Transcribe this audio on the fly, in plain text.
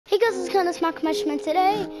Hey guys, it's Kinda Smack Mushman.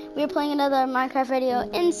 Today we're playing another Minecraft video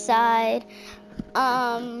inside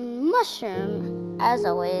Mushroom, as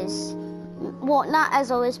always. Well, not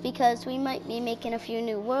as always, because we might be making a few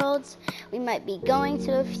new worlds. We might be going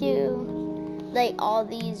to a few, like all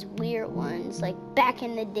these weird ones, like back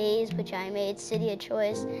in the days, which I made City of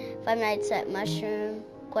Choice, Five Nights at Mushroom,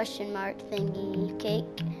 question mark thingy cake.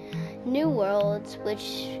 New worlds,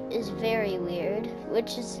 which is very weird,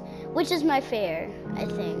 which is my fair, I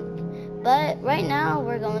think. But right now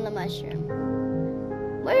we're going to Mushroom.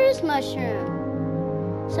 Where is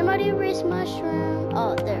Mushroom? Somebody erase Mushroom.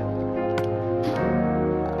 Oh, there.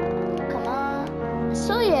 Come on.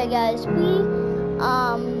 So yeah, guys,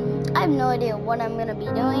 I have no idea what I'm gonna be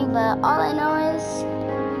doing, but all I know is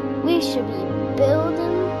we should be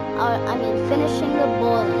finishing the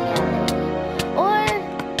bowling alley, or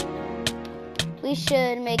we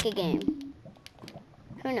should make a game.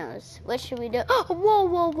 Who knows? What should we do? Oh, whoa,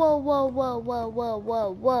 whoa, whoa, whoa, whoa, whoa, whoa,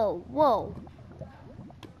 whoa, whoa, whoa.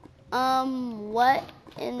 What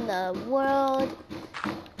in the world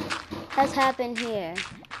has happened here?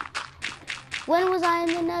 When was I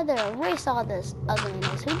in the nether? Erase all this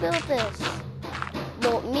ugliness. Who built this?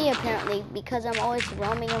 Well, me apparently, because I'm always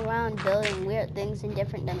roaming around building weird things in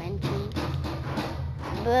different dimensions.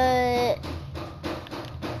 But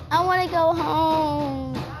I want to go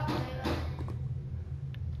home.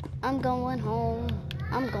 I'm going home.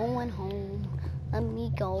 I'm going home. Let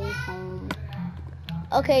me go home.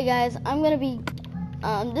 Okay, guys, I'm gonna be.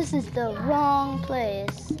 This is the wrong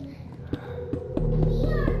place.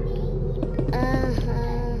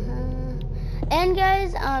 And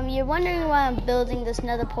guys, you're wondering why I'm building this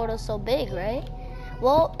nether portal so big, right?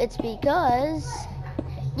 Well, it's because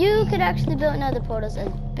you could actually build nether portals as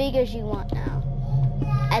big as you want now.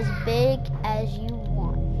 As big as you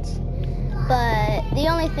want. But the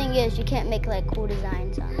only thing is you can't make like cool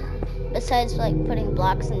designs on them. Besides like putting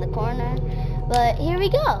blocks in the corner. But here we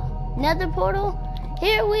go. Nether portal.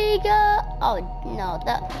 Here we go. Oh no,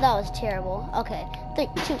 that was terrible. Okay. 3,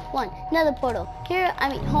 2, 1. Nether portal.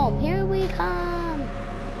 Home. Here we come.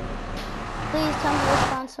 Please tell me to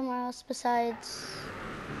spawn somewhere else besides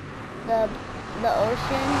the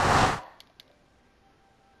ocean.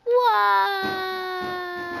 Why?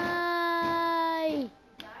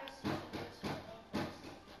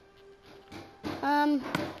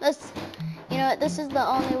 You know what, this is the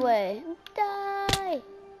only way. Die!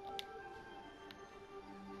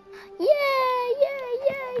 Yay!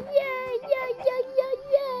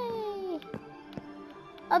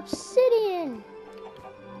 Obsidian!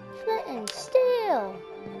 Flint and steel!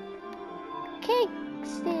 Cake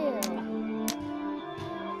steel!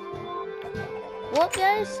 Well,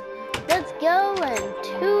 guys, let's go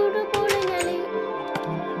to the bowling alley.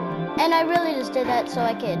 And I really just did that so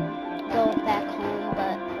I could go back home,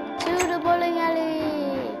 but to the bowling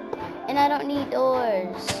alley, and I don't need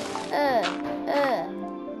doors.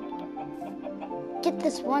 Get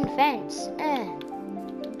this one fence.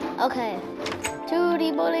 Okay, to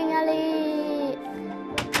the bowling alley.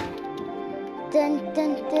 Dun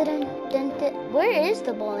dun dun dun dun dun. Where is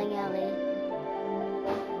the bowling alley?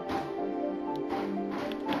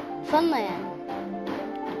 Funland.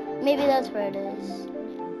 Maybe that's where it is.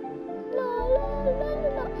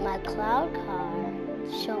 My cloud car.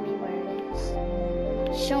 Show me where it is.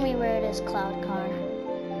 Show me where it is, cloud car.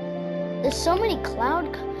 There's so many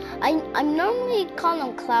cloud cars. I normally call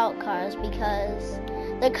them cloud cars because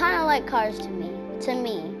they're kind of like cars to me.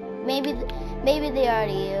 Maybe they are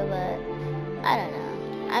to you, but I don't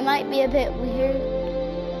know. I might be a bit weird.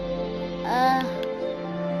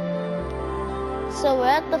 So we're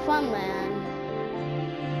at the Funland,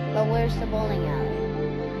 but where's the bowling alley?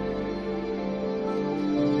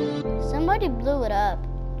 Somebody blew it up.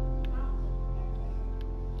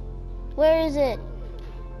 Where is it?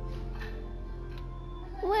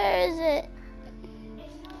 Where is it?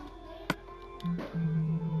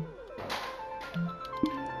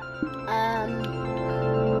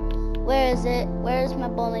 Where is it? Where is my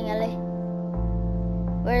bowling alley?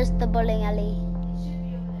 Where's the bowling alley?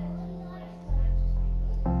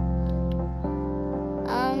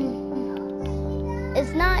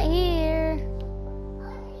 It's not here.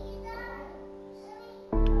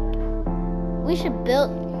 We should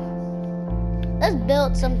let's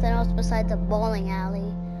build something else besides a bowling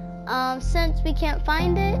alley. Since we can't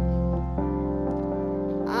find it,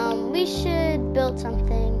 we should build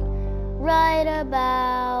something right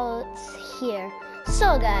about here.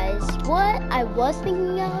 So guys, what I was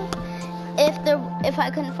thinking of, if I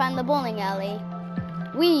couldn't find the bowling alley,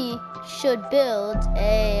 we should build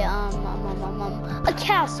a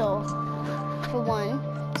castle for one,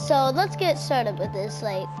 So let's get started with this.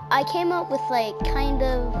 Like, I came up with like kind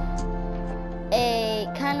of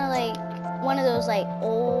like one of those like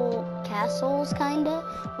old castles kinda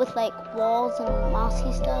with like walls and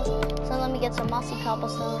mossy stuff. So let me get some mossy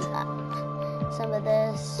cobblestone, some of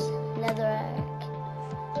this netherrack,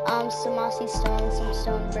 some mossy stone, some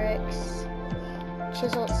stone bricks,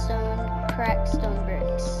 chiseled stone, cracked stone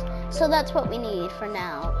bricks. So that's what we need for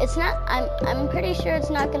now. It's not, I'm pretty sure it's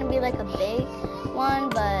not gonna be like a big one,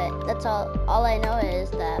 but that's all I know is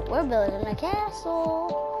that we're building a castle.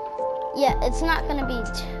 Yeah, it's not gonna be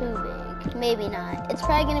too big. Maybe not. It's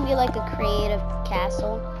probably gonna be like a creative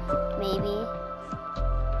castle, maybe.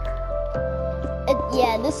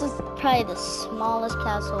 Yeah, this is probably the smallest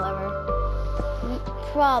castle ever.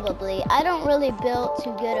 Probably. I don't really build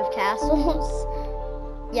too good of castles.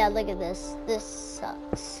 Yeah, look at this. This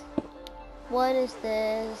sucks. What is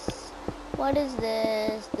this? What is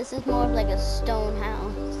this? This is more of like a stone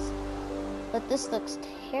house. But this looks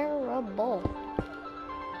terrible.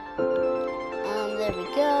 There we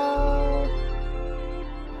go.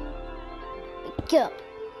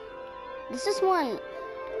 This is one.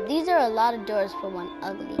 These are a lot of doors for one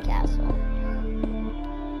ugly castle.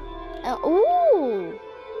 Ooh.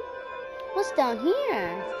 What's down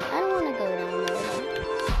here? I don't want to go down there.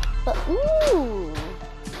 But ooh.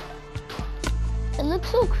 It looks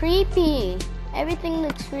so creepy. Everything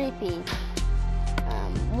looks creepy.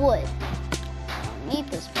 Wood. I don't need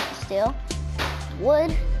this still.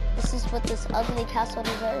 Wood. This is what this ugly castle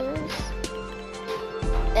deserves.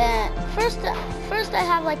 And first I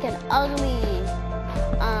have like an ugly,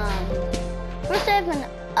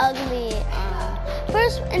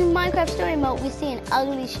 first in Minecraft Story Mode we see an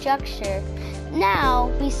ugly structure. Now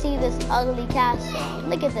we see this ugly castle.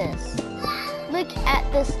 Look at this. Look at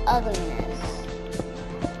this ugliness.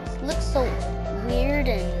 It looks so weird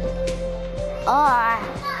and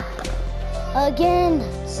again,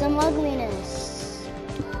 some ugliness.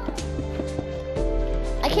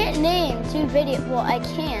 I can't name 2 videos. Well, I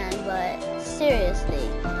can, but seriously,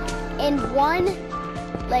 in one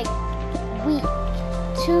like week,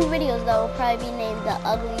 2 videos that will probably be named the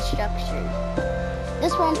ugly structure.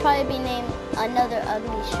 This one will probably be named another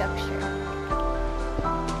ugly structure.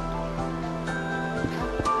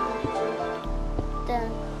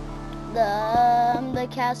 The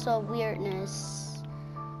castle weirdness.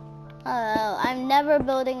 I'm never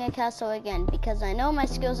building a castle again because I know my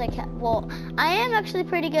skills. I am actually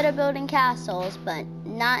pretty good at building castles, but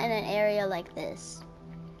not in an area like this.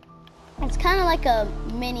 It's kind of like a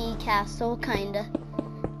mini castle,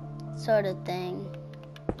 sort of thing.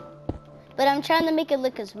 But I'm trying to make it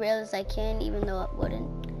look as real as I can, even though it wouldn't.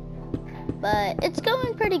 But it's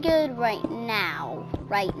going pretty good right now.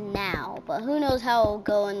 But who knows how it'll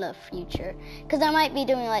go in the future? Because I might be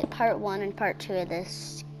doing like part 1 and part 2 of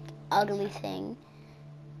this ugly thing,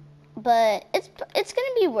 but it's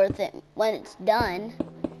gonna be worth it when it's done.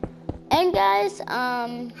 And guys,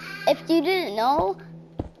 if you didn't know,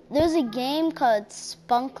 there's a game called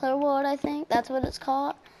Spunkler World. I think that's what it's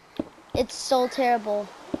called. It's so terrible.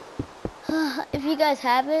 If you guys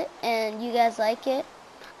have it and you guys like it,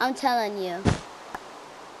 I'm telling you,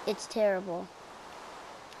 it's terrible.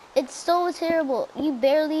 It's so terrible. You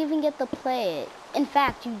barely even get to play it. In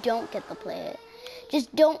fact, you don't get to play it.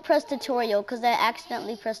 Just don't press tutorial, because I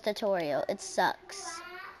accidentally pressed tutorial. It sucks.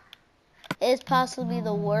 It is possibly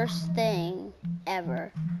the worst thing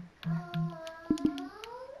ever.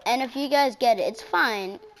 And if you guys get it, it's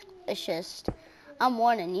fine. It's just, I'm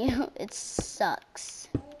warning you, it sucks.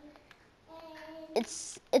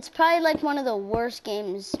 It's probably like one of the worst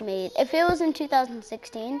games made. If it was in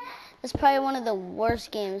 2016, it's probably one of the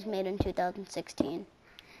worst games made in 2016.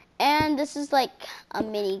 And this is like a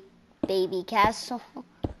mini baby castle.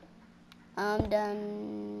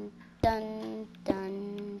 Done.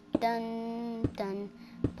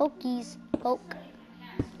 Pokies,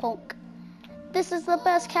 poke. This is the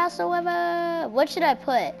best castle ever. What should I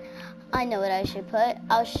put? I know what I should put.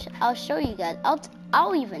 I'll show you guys.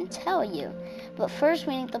 I'll even tell you. But first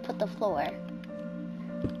we need to put the floor.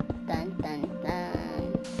 Dun.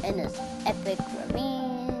 In this epic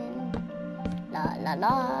ravine. La la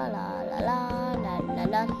la la la la la la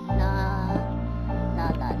la la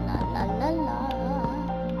la la la.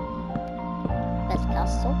 Best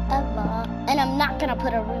castle ever. And I'm not gonna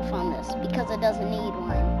put a roof on this because it doesn't need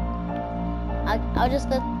one. I'll just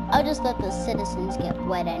let the citizens get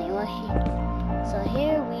wet anyway. So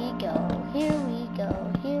here we go.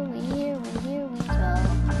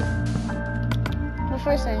 But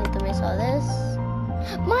first I need to erase all this.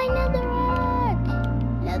 My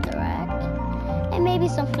netherrack, and maybe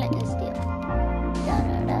some flint and steel.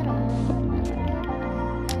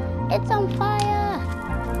 it's on fire.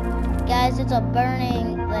 Guys, it's a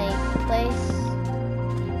burning, like, place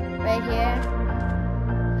right here.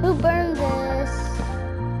 Who burned this?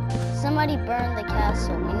 Somebody burned the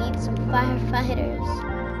castle. We need some firefighters.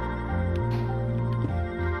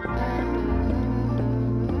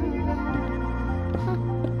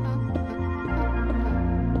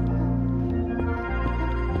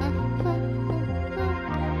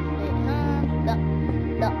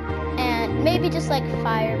 And maybe just like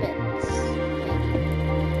fire bits.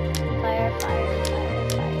 Fire.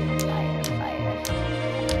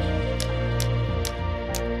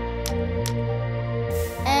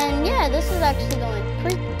 And yeah, this is actually going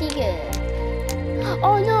pretty good.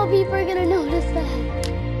 Oh no, people are gonna notice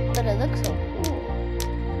that. But it looks so cool.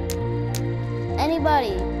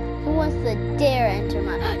 Anybody who wants to dare enter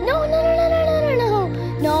my... No.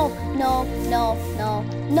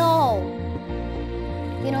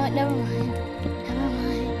 You know what, never mind.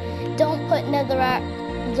 Don't put netherrack,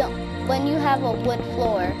 when you have a wood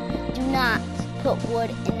floor, do not put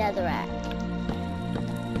wood in netherrack.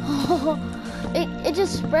 It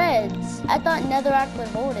just spreads. I thought netherrack would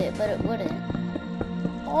hold it, but it wouldn't.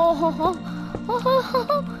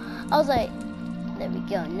 I was like, there we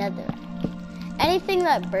go, netherrack. Anything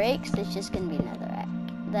that breaks, it's just gonna be netherrack.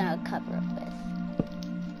 Then I'll cover it with.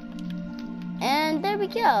 And there we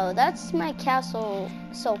go. That's my castle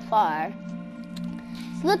so far.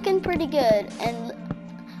 It's looking pretty good. And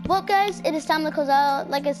well, guys, it is time to close out.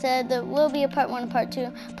 Like I said, there will be a part 1 and part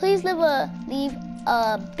 2. Please leave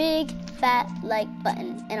a big fat like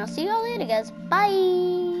button. And I'll see you all later, guys.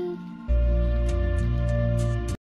 Bye.